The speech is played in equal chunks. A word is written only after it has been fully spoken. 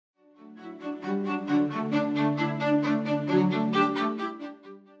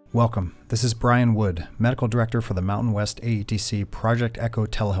Welcome. This is Brian Wood, Medical Director for the Mountain West AETC Project Echo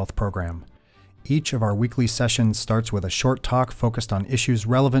Telehealth Program. Each of our weekly sessions starts with a short talk focused on issues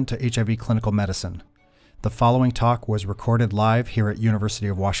relevant to HIV clinical medicine. The following talk was recorded live here at University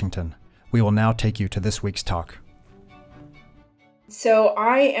of Washington. We will now take you to this week's talk. So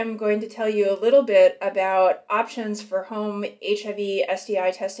I am going to tell you a little bit about options for home HIV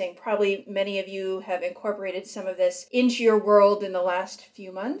STI testing. Probably many of you have incorporated some of this into your world in the last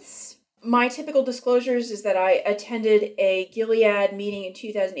few months. My typical disclosures is that I attended a Gilead meeting in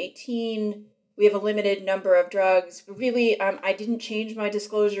 2018. We have a limited number of drugs. Really, I didn't change my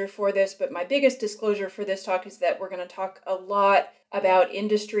disclosure for this, but my biggest disclosure for this talk is that we're going to talk a lot about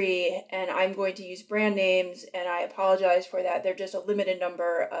industry, and I'm going to use brand names, and I apologize for that. They're just a limited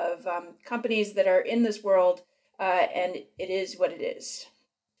number of companies that are in this world, and it is what it is.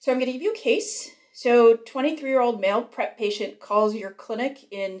 So I'm going to give you a case. So 23-year-old male PrEP patient calls your clinic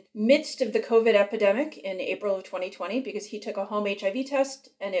in midst of the COVID epidemic in April of 2020 because he took a home HIV test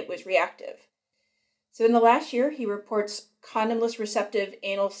and it was reactive. So in the last year, he reports condomless receptive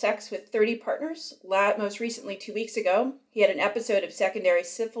anal sex with 30 partners. Most recently, 2 weeks ago, he had an episode of secondary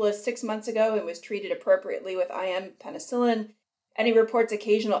syphilis 6 months ago and was treated appropriately with IM penicillin. And he reports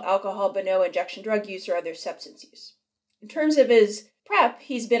occasional alcohol but no injection drug use or other substance use. In terms of his PrEP,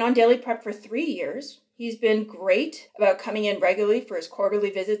 he's been on daily PrEP for 3 years. He's been great about coming in regularly for his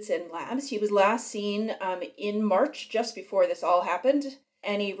quarterly visits and labs. He was last seen in March, just before this all happened.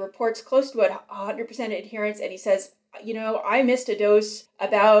 And he reports close to 100% adherence, and he says, I missed a dose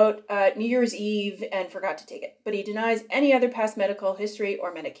about New Year's Eve and forgot to take it. But he denies any other past medical history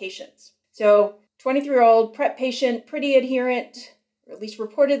or medications. So 23-year-old PrEP patient, pretty adherent, or at least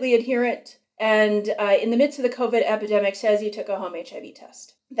reportedly adherent, and in the midst of the COVID epidemic says he took a home HIV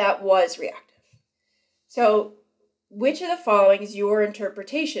test. That was reactive. So which of the following is your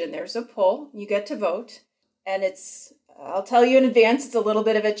interpretation? And there's a poll. You get to vote, and I'll tell you in advance, it's a little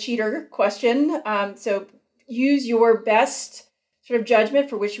bit of a cheater question. So use your best sort of judgment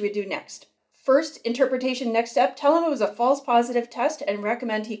for which you would do next. First, interpretation, next step, tell him it was a false positive test and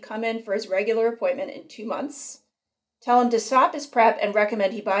recommend he come in for his regular appointment in 2 months. Tell him to stop his PrEP and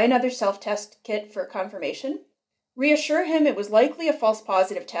recommend he buy another self-test kit for confirmation. Reassure him it was likely a false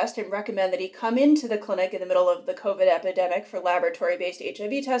positive test and recommend that he come into the clinic in the middle of the COVID epidemic for laboratory-based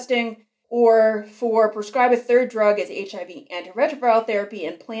HIV testing, or prescribe a third drug as HIV antiretroviral therapy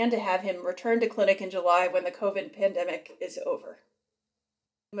and plan to have him return to clinic in July when the COVID pandemic is over.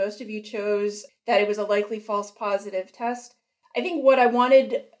 Most of you chose that it was a likely false positive test. I think what I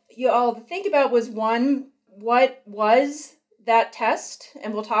wanted you all to think about was, one, what was that test?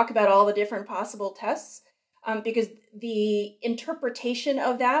 And we'll talk about all the different possible tests because the interpretation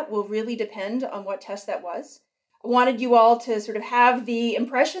of that will really depend on what test that was. I wanted you all to sort of have the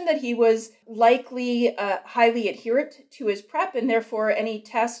impression that he was likely highly adherent to his PrEP, and therefore any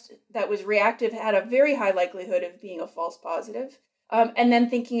test that was reactive had a very high likelihood of being a false positive. And then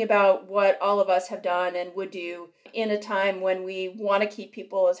thinking about what all of us have done and would do in a time when we want to keep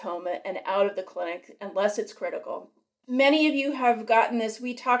people as home and out of the clinic unless it's critical. Many of you have gotten this.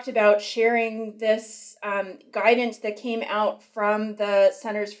 We talked about sharing this guidance that came out from the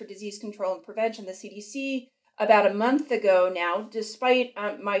Centers for Disease Control and Prevention, the CDC, about a month ago now, despite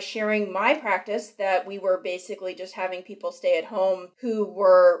my sharing my practice that we were basically just having people stay at home who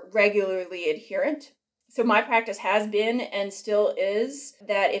were regularly adherent. So my practice has been and still is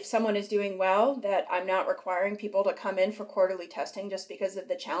that if someone is doing well, that I'm not requiring people to come in for quarterly testing just because of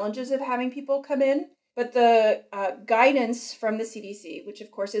the challenges of having people come in. But the guidance from the CDC, which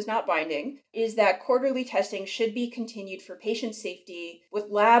of course is not binding, is that quarterly testing should be continued for patient safety with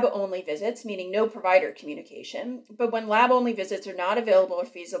lab-only visits, meaning no provider communication. But when lab-only visits are not available or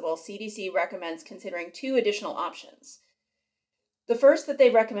feasible, CDC recommends considering 2 additional options. The first that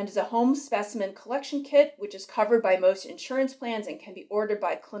they recommend is a home specimen collection kit, which is covered by most insurance plans and can be ordered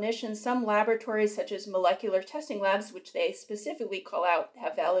by clinicians. Some laboratories, such as molecular testing labs, which they specifically call out,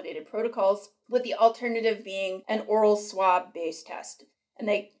 have validated protocols, with the alternative being an oral swab-based test. And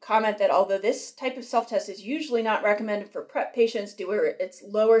they comment that although this type of self-test is usually not recommended for PrEP patients due to its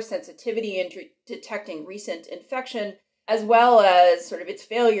lower sensitivity in detecting recent infection, as well as sort of its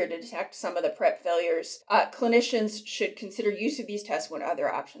failure to detect some of the PrEP failures, clinicians should consider use of these tests when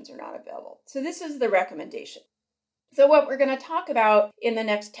other options are not available. So this is the recommendation. So what we're going to talk about in the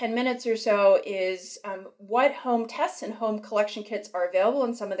next 10 minutes or so is what home tests and home collection kits are available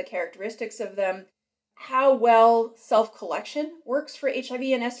and some of the characteristics of them, how well self-collection works for HIV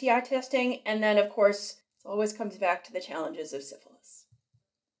and STI testing, and then, of course, it always comes back to the challenges of syphilis.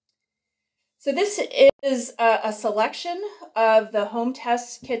 So this is a selection of the home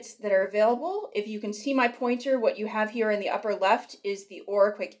test kits that are available. If you can see my pointer, what you have here in the upper left is the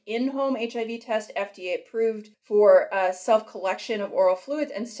OraQuick in-home HIV test, FDA approved for self-collection of oral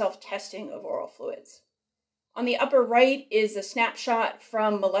fluids and self-testing of oral fluids. On the upper right is a snapshot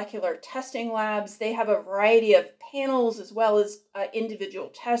from molecular testing labs. They have a variety of panels as well as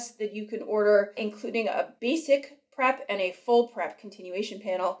individual tests that you can order, including a basic PrEP and a full PrEP continuation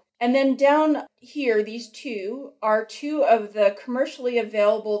panel. And then down here, these two are two of the commercially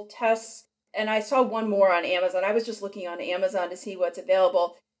available tests. And I saw one more on Amazon. I was just looking on Amazon to see what's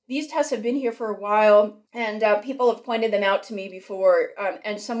available. These tests have been here for a while, and people have pointed them out to me before,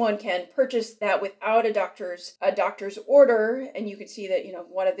 and someone can purchase that without a doctor's order, and you can see that,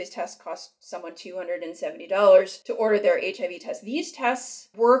 one of these tests costs someone $270 to order their HIV test. These tests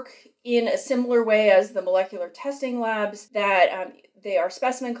work in a similar way as the molecular testing labs, that they are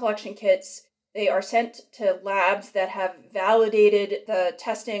specimen collection kits. They are sent to labs that have validated the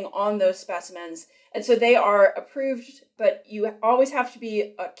testing on those specimens. And so they are approved, but you always have to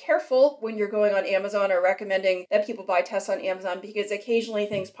be careful when you're going on Amazon or recommending that people buy tests on Amazon, because occasionally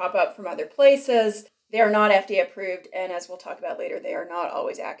things pop up from other places. They are not FDA approved, and as we'll talk about later, they are not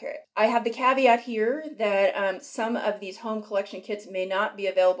always accurate. I have the caveat here that some of these home collection kits may not be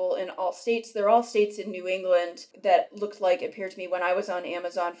available in all states. They're all states in New England that looked like, it appeared to me when I was on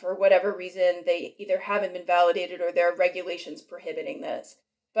Amazon, for whatever reason, they either haven't been validated or there are regulations prohibiting this.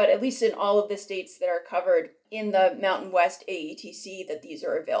 But at least in all of the states that are covered in the Mountain West AETC, that these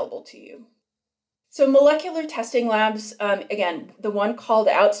are available to you. So molecular testing labs, again, the one called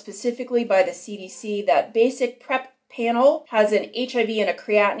out specifically by the CDC, that basic PrEP panel has an HIV and a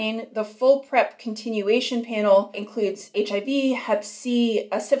creatinine. The full PrEP continuation panel includes HIV, Hep C,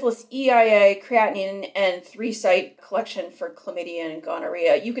 a syphilis EIA, creatinine, and 3-site collection for chlamydia and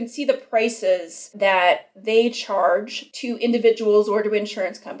gonorrhea. You can see the prices that they charge to individuals or to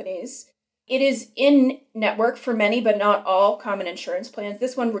insurance companies. It is in-network for many, but not all common insurance plans.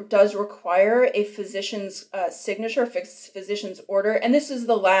 This one does require a physician's signature, physician's order, and this is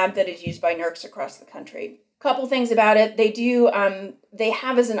the lab that is used by NERCs across the country. Couple things about it. They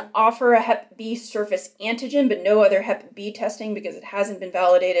have as an offer a Hep B surface antigen, but no other Hep B testing because it hasn't been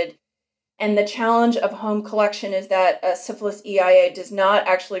validated. And the challenge of home collection is that a syphilis EIA does not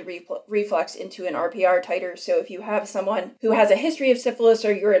actually reflex into an RPR titer. So if you have someone who has a history of syphilis,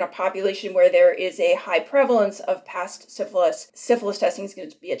 or you're in a population where there is a high prevalence of past syphilis testing is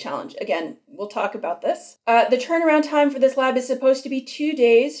going to be a challenge. Again, we'll talk about this. The turnaround time for this lab is supposed to be 2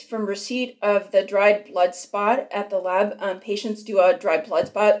 days from receipt of the dried blood spot at the lab. Patients do a dried blood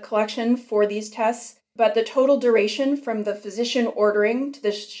spot collection for these tests. But the total duration from the physician ordering to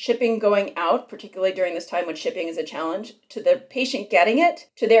the shipping going out, particularly during this time when shipping is a challenge, to the patient getting it,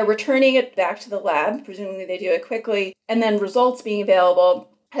 to their returning it back to the lab, presumably they do it quickly, and then results being available,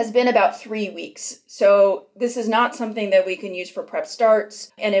 has been about 3 weeks. So this is not something that we can use for PrEP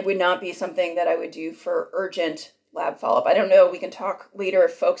starts, and it would not be something that I would do for urgent lab follow-up. I don't know, we can talk later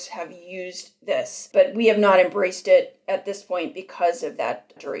if folks have used this, but we have not embraced it at this point because of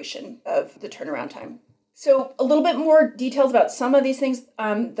that duration of the turnaround time. So a little bit more details about some of these things.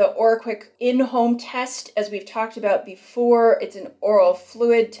 The OraQuick in-home test, as we've talked about before, it's an oral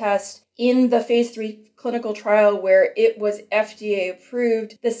fluid test. In the phase 3 clinical trial where it was FDA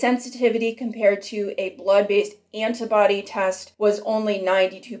approved, the sensitivity compared to a blood-based antibody test was only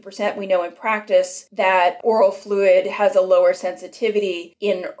 92%. We know in practice that oral fluid has a lower sensitivity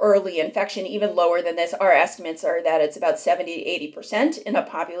in early infection, even lower than this. Our estimates are that it's about 70 to 80% in a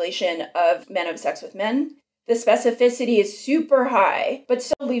population of men of sex with men. The specificity is super high, but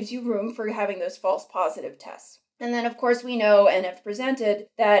still leaves you room for having those false positive tests. And then, of course, we know and have presented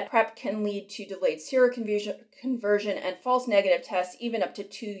that PrEP can lead to delayed seroconversion and false negative tests, even up to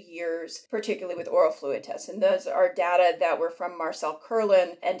 2 years, particularly with oral fluid tests. And those are data that were from Marcel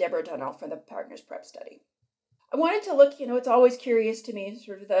Kerlin and Deborah Donnell from the Partners PrEP study. I wanted to look, it's always curious to me,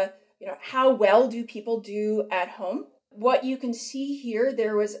 sort of how well do people do at home? What you can see here,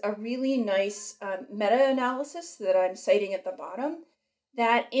 there was a really nice meta-analysis that I'm citing at the bottom,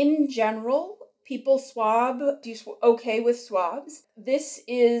 that in general, people do okay with swabs. This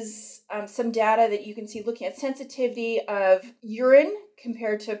is some data that you can see looking at sensitivity of urine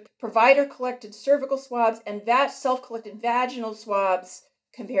compared to provider-collected cervical swabs and self-collected vaginal swabs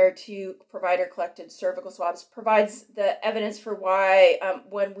compared to provider-collected cervical swabs. Provides the evidence for why,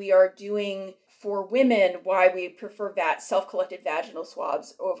 when we are doing for women, why we prefer self-collected vaginal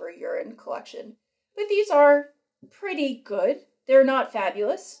swabs over urine collection. But these are pretty good. They're not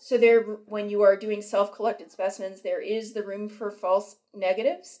fabulous. So when you are doing self-collected specimens, there is the room for false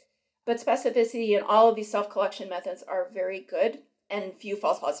negatives. but specificity in all of these self-collection methods are very good and few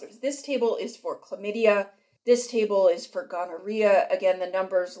false positives. This table is for chlamydia. This table is for gonorrhea. Again, the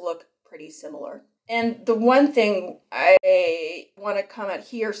numbers look pretty similar. And the one thing I want to comment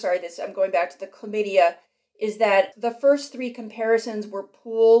here, I'm going back to the chlamydia, is that the first three comparisons were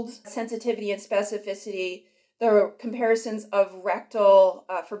pooled sensitivity and specificity. The comparisons of rectal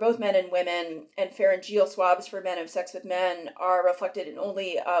for both men and women and pharyngeal swabs for men who have sex with men are reflected in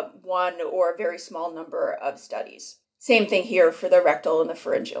only one or a very small number of studies. Same thing here for the rectal and the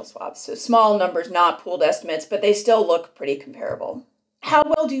pharyngeal swabs. So small numbers, not pooled estimates, but they still look pretty comparable. How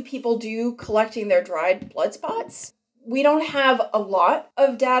well do people do collecting their dried blood spots? We don't have a lot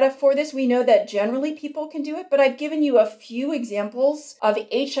of data for this. We know that generally people can do it, but I've given you a few examples of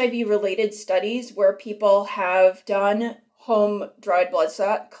HIV-related studies where people have done home dried blood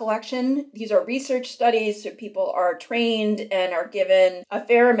spot collection. These are research studies, so people are trained and are given a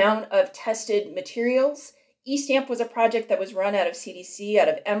fair amount of tested materials. eStamp was a project that was run out of CDC, out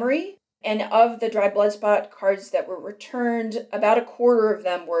of Emory. And of the dried blood spot cards that were returned, about a quarter of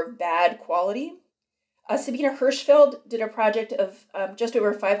them were bad quality. Sabina Hirschfeld did a project of just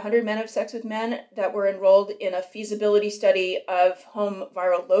over 500 men who have sex with men that were enrolled in a feasibility study of home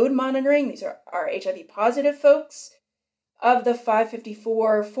viral load monitoring. These are our HIV positive folks. Of the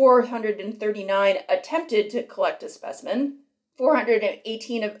 554, 439 attempted to collect a specimen.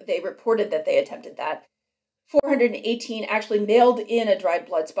 418 they reported that they attempted that. 418 actually mailed in a dried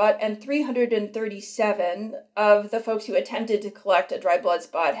blood spot, and 337 of the folks who attempted to collect a dried blood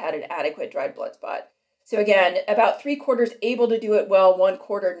spot had an adequate dried blood spot. So again, about 3/4 able to do it well,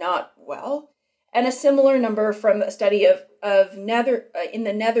 1/4 not well. And a similar number from a study in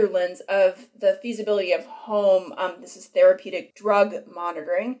the Netherlands of the feasibility of home, this is therapeutic drug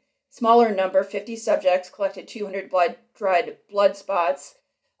monitoring. Smaller number, 50 subjects collected 200 dried blood spots,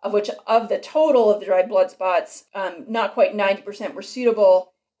 of which of the total of the dried blood spots, not quite 90% were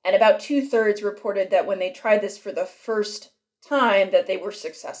suitable, and about 2/3 reported that when they tried this for the first time that they were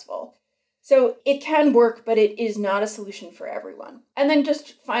successful. So it can work, but it is not a solution for everyone. And then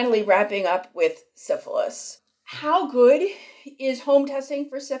just finally wrapping up with syphilis. How good is home testing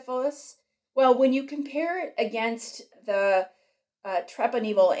for syphilis? Well, when you compare it against the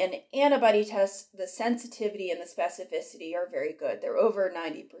treponema and antibody tests, the sensitivity and the specificity are very good. They're over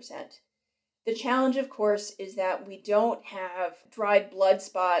 90%. The challenge, of course, is that we don't have dried blood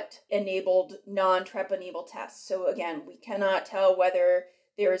spot enabled non-treponemal tests. So again, we cannot tell whether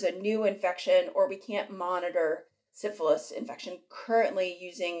there is a new infection or we can't monitor syphilis infection currently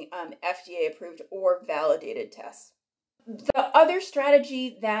using FDA approved or validated tests. The other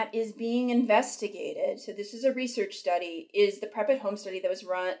strategy that is being investigated, so this is a research study, is the Prep at Home study that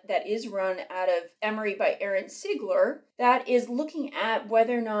is run out of Emory by Aaron Sigler, that is looking at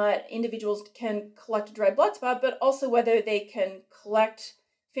whether or not individuals can collect a dry blood spot, but also whether they can collect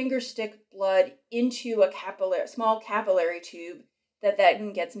finger stick blood into a small capillary tube that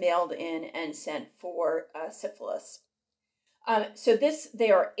then gets mailed in and sent for syphilis. So this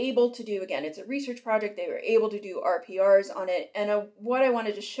they are able to do, again, it's a research project, they were able to do RPRs on it, and what I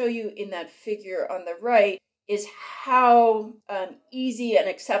wanted to show you in that figure on the right is how easy and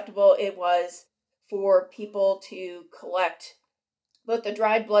acceptable it was for people to collect both the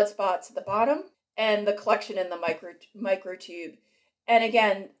dried blood spots at the bottom and the collection in the microtube. And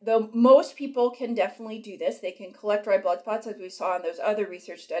again, though most people can definitely do this, they can collect dried blood spots as we saw in those other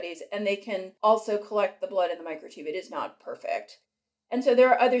research studies, and they can also collect the blood in the microtube. It is not perfect. And so there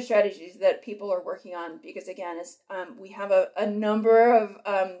are other strategies that people are working on because, again, we have a number of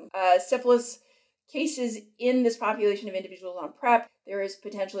syphilis cases in this population of individuals on PrEP. There is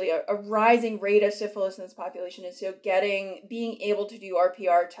potentially a rising rate of syphilis in this population, and so being able to do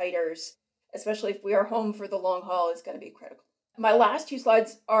RPR titers, especially if we are home for the long haul, is going to be critical. My last two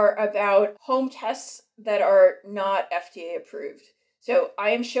slides are about home tests that are not FDA approved. So I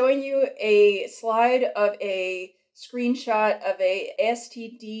am showing you a slide of a screenshot of a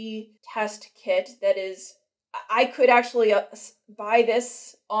ASTD test kit that is, I could actually buy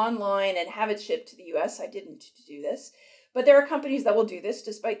this online and have it shipped to the US. I didn't do this. But there are companies that will do this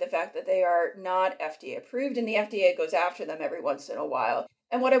despite the fact that they are not FDA approved, and the FDA goes after them every once in a while.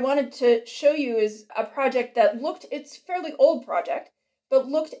 And what I wanted to show you is a project that it's a fairly old project, but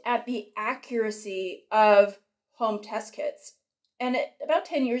looked at the accuracy of home test kits. And about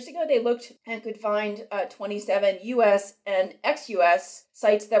 10 years ago, they looked and could find 27 US and ex-US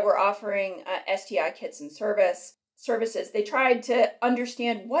sites that were offering STI kits and services. They tried to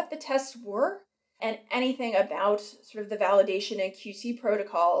understand what the tests were and anything about sort of the validation and QC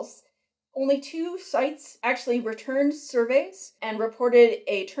protocols. Only 2 sites actually returned surveys and reported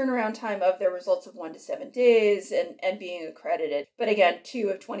a turnaround time of their results of 1 to 7 days and being accredited. But again, 2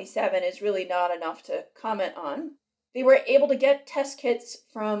 of 27 is really not enough to comment on. They were able to get test kits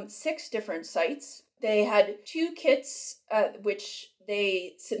from 6 different sites. They had 2 kits which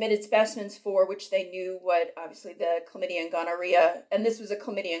they submitted specimens for, which they knew what, obviously, the chlamydia and gonorrhea, and this was a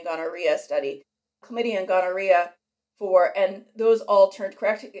chlamydia and gonorrhea study. Chlamydia and gonorrhea and those all turned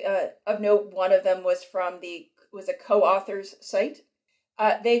correct. Of note, one of them was was a co-author's site.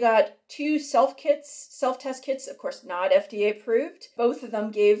 They got 2 self-test kits, of course not FDA approved. Both of them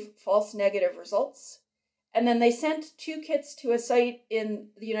gave false negative results. And then they sent 2 kits to a site in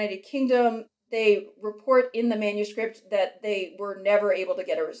the United Kingdom. They report in the manuscript that they were never able to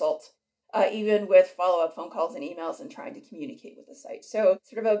get a result, even with follow-up phone calls and emails and trying to communicate with the site. So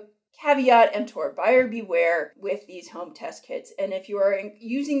sort of a caveat emptor, buyer beware with these home test kits. And if you are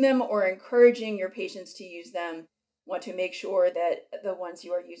using them or encouraging your patients to use them, want to make sure that the ones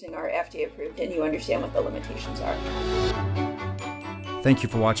you are using are FDA approved and you understand what the limitations are. Thank you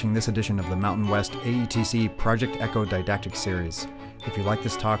for watching this edition of the Mountain West AETC Project Echo Didactic Series. If you like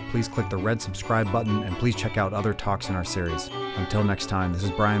this talk, please click the red subscribe button and please check out other talks in our series. Until next time, this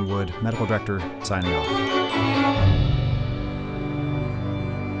is Brian Wood, Medical Director, signing off.